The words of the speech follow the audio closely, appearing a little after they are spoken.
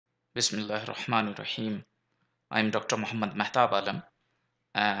Bismillahirrahmanirrahim. I am Dr. Muhammad Mehtab Alam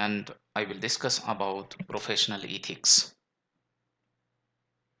and I will discuss about professional ethics.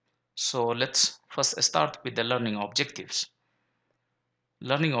 So let's first start with the learning objectives.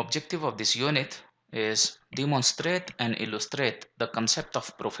 Learning objective of this unit is demonstrate and illustrate the concept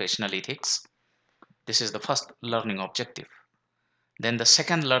of professional ethics. This is the first learning objective. Then the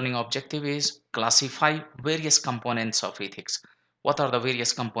second learning objective is classify various components of ethics. What are the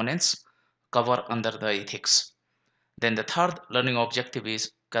various components covered under the ethics? Then the third learning objective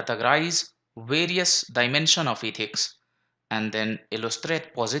is categorize various dimensions of ethics and then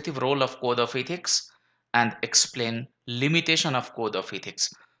illustrate positive role of code of ethics and explain limitation of code of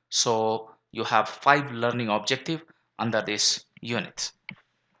ethics. So you have 5 learning objectives under this unit.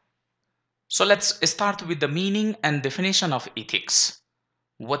 So let's start with the meaning and definition of ethics.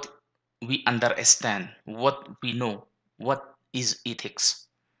 What we understand, what we know, what is ethics?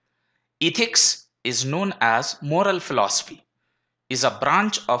 Ethics is known as moral philosophy, is a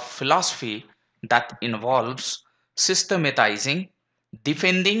branch of philosophy that involves systematizing,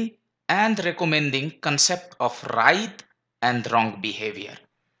 defending, and recommending concept of right and wrong behavior.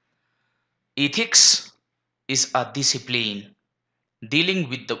 Ethics is a discipline dealing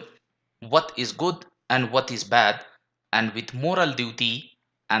with what is good and what is bad and with moral duty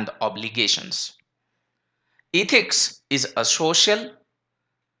and obligations. Ethics is a social,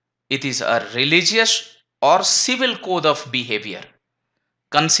 it is a religious or civil code of behavior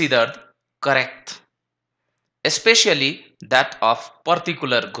considered correct, especially that of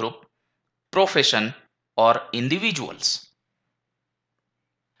particular group, profession, or individuals.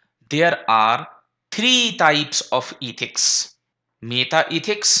 There are 3 types of ethics: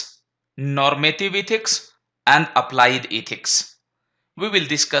 meta-ethics, normative ethics, and applied ethics. We will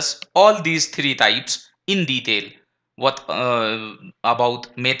discuss all these 3 types in detail. What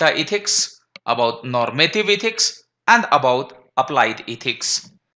about meta-ethics, about normative ethics, and about applied ethics.